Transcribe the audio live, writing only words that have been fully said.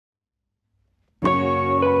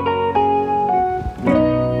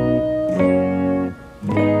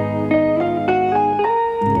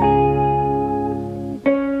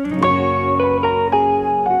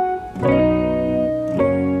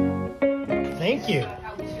Thank you.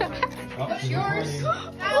 It's yours.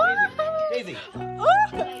 Daisy.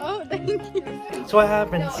 Oh, thank you. That's what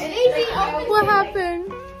happens. What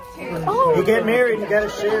happened? Oh. You get married, you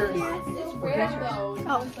gotta share.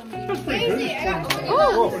 Oh. Daisy,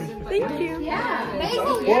 Oh, thank you. yeah. Daisy.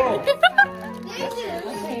 Whoa.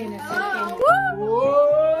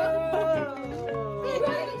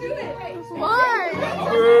 One,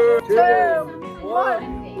 2,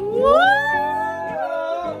 1.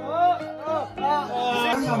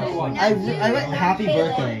 I went happy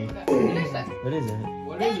birthday. What is it?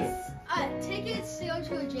 It's tickets to go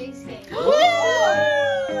to a Jays game. He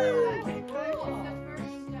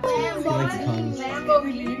likes puns.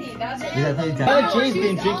 Lamborghini. That's it. Jay's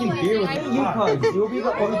been drinking beer with you cards. You'll be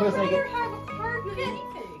the only person I get.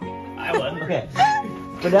 I won. Okay.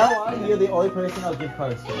 From now on, you're the only person I'll give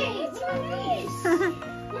cards to. Hey, it's nice.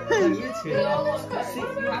 You too.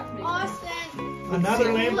 Austin. Another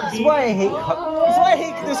That's Lamborghini. why I hate cards. That's why I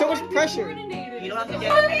hate. There's so much pressure. You don't have to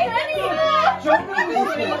get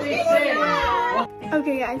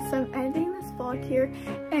Okay guys, so I'm ending this vlog here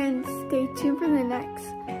and stay tuned for the next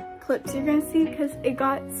clips you're gonna see because it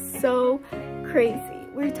got so crazy.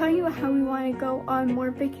 We were talking about how we want to go on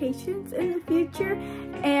more vacations in the future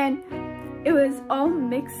and it was all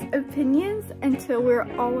mixed opinions until we were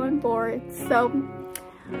all on board. So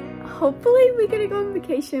hopefully we get to go on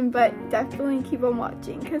vacation, but definitely keep on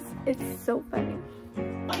watching because it's so funny.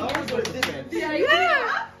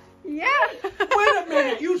 Yeah. Wait a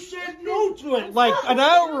minute, you said no to it like an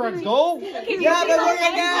hour ago. Yeah, but look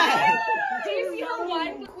at that. Daisy, hold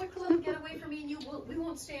on. Quick little getaway for me and you. We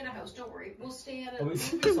won't stay in a house. Don't worry. We'll stay at a.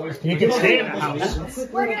 You can stay in the house.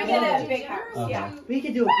 We're gonna get a big house. Yeah. We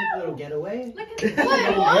could do a quick little getaway.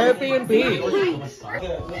 Airbnb.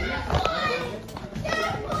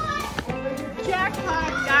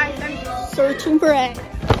 Jackpot, guys. I'm searching for eggs.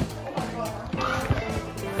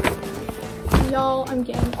 Y'all, I'm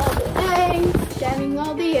getting all the eggs, getting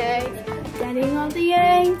all the eggs, getting all the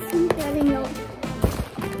eggs, and getting all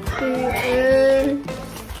the eggs.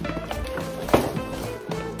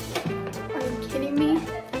 Are you kidding me?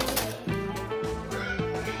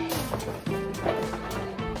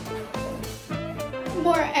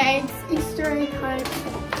 More eggs, Easter egg hunt.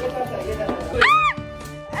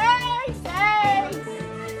 Eggs, eggs!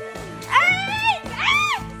 Eggs,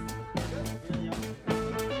 eggs!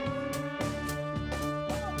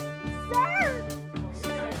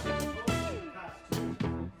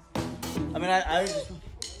 I mean,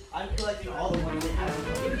 I'm collecting all the ones they have.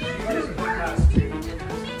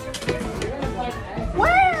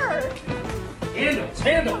 Where?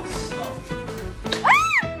 Handles.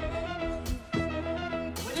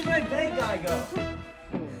 Where did my big guy go?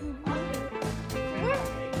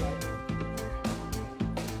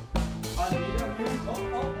 I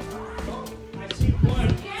see one.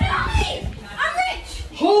 I'm rich.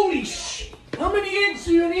 Holy sh! How many eggs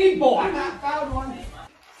do you need, boy?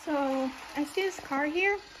 So, I see this car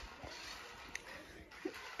here.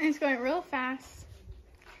 And it's going real fast.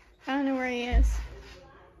 I don't know where he is.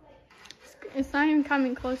 It's not even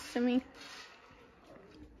coming close to me.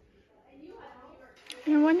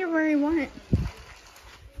 I wonder where he went.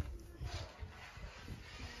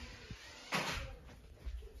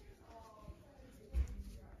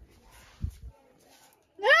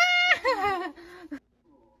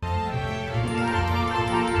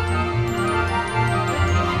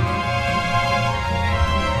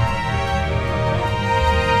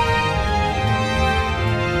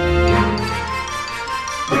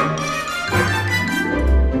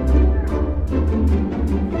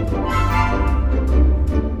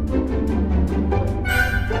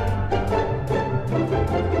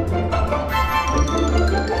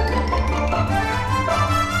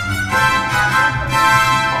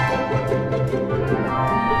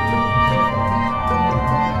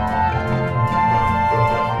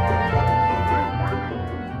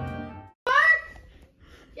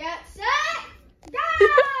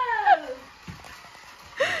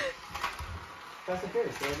 Fast and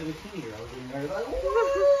Furious, they had a bikini girl. I was like, woo!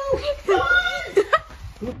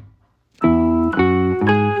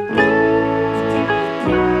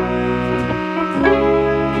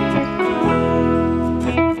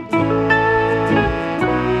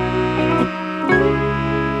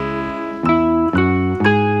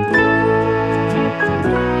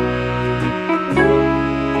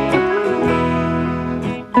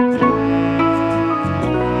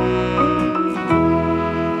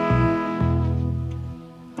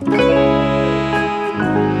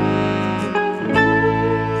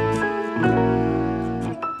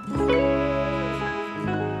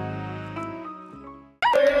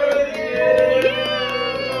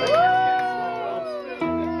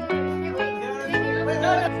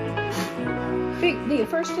 The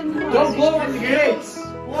first in the Don't blow up the gates.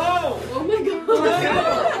 Whoa. Oh my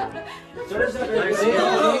god. So does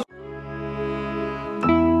that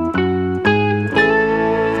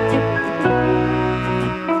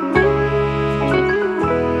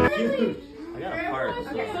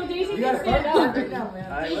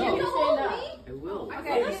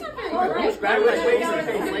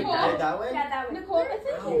Nicole, I think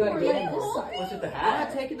you gotta get in this side. What's with the hat? I'm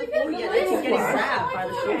not taking the photo yet. It's getting grabbed by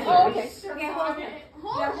the shoulders. Oh, okay. Okay, hold on.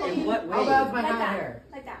 In what way? How about my hat hair?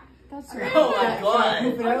 Like that. That's right. Oh my god.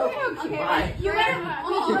 Okay, you gotta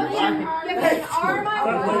an arm out.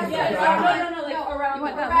 No, like around. You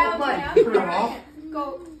want that Put it off. Go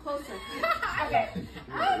closer. Okay.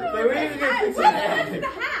 Wait, we're even gonna fix the hat. The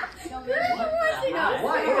hat.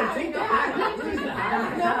 Why? Take the hat. Where's the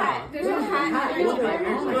hat? No hat. There's no hat. Get rid of the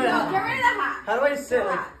hat. How do I sit?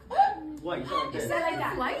 Like, what? You Just sit like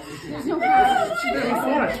that. There's no hat.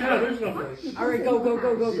 There's no place. all right, go.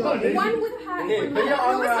 One with a hat. Hey, put your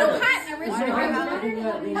arm around it.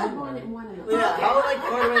 Yeah, how like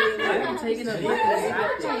far away? I'm taking a look.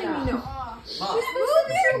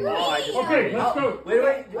 Okay, let's go. Wait.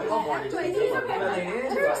 Eric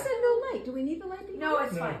said no light. Do we need the light? No,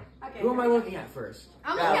 it's fine. Okay. Who am I looking at first?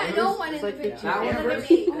 I'm looking at no one in the picture. That one And then first?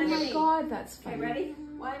 me. Oh my god, that's Okay, funny. ready?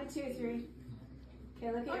 1, 2, 3.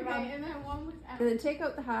 Okay, look at your mom. And then take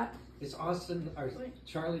out the hat. Is Austin or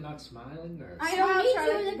Charlie not smiling or? I don't need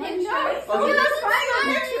Charlie. The picture.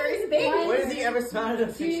 Okay. He's a baby. When has he ever smiled in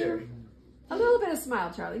a picture? A little bit of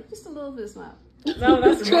smile, Charlie. Just a little bit of smile. No,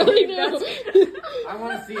 that's Charlie, no. I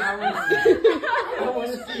want to see.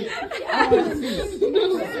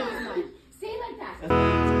 Stay like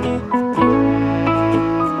that.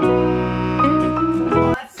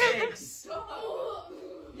 That's 6.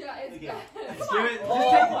 Yeah, it's Give it.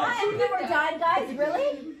 What? You were done, guys?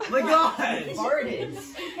 Really? Oh my god. Farted.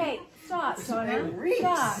 Okay, stop, Sona. Reeks.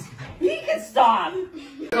 Stop. He can stop.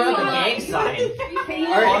 Go on the gang sign.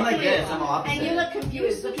 I'm like this. I'm opposite. And you look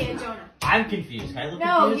confused. Look at Jonah. I'm confused. Can I look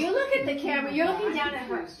No, confused? you look at the camera. You're looking down at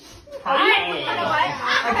her. Hi. You know what?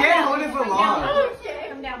 I can't hold it for long.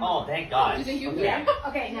 Come down. Oh, thank God. Yeah.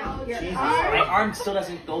 Okay, now your Jesus. arm. My arm still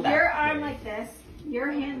doesn't go that Your way. arm like this. Your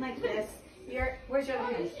hand like this. Where's your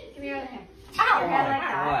other hand? Give me your other hand. Your head like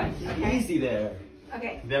that. Okay. Easy there.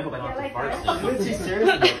 Okay. I hope I don't have to Like fart. this. I'm too serious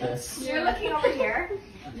about this. You're looking over here.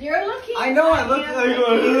 You're looking. I know. I look at like.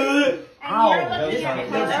 And Ow. you're looking at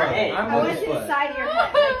her. I'm I on was this foot. inside your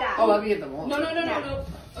head like that. I'll be at the wall. No.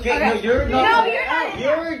 Okay, no, you're not. No, you're not.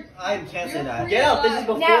 You're. I can't say that. Get out. This is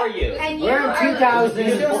before Now, you. and We're in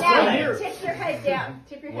 2000. Now, tip your head down.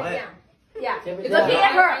 Tip your head down. Yeah. Looking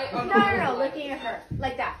at her. No. Looking at her.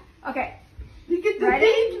 Like that. Okay.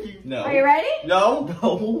 Ready? No. Are you ready? No.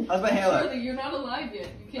 How's my hair look? Charlie, you're not alive yet.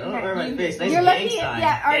 You I can't. don't wear my face. Nice You're gang looking at. sign.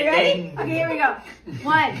 Yeah. Are you Gang, ready? gang. Okay. Here we go.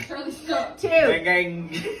 1, Charlie, stop. 2, Gang.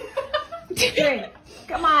 3.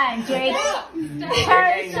 Come on, Jake.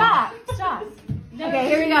 Charlie, stop. Okay.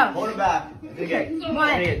 Here we go. Hold it back. Okay.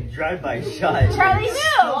 1. Drive-by shot. Charlie, move.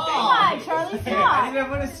 Come on, Charlie, I stop. didn't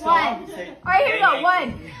want to stop. 1. All right, here we go.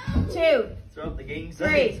 1, 2. Throw up the gang 3.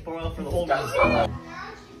 sign. Pour out for the whole night.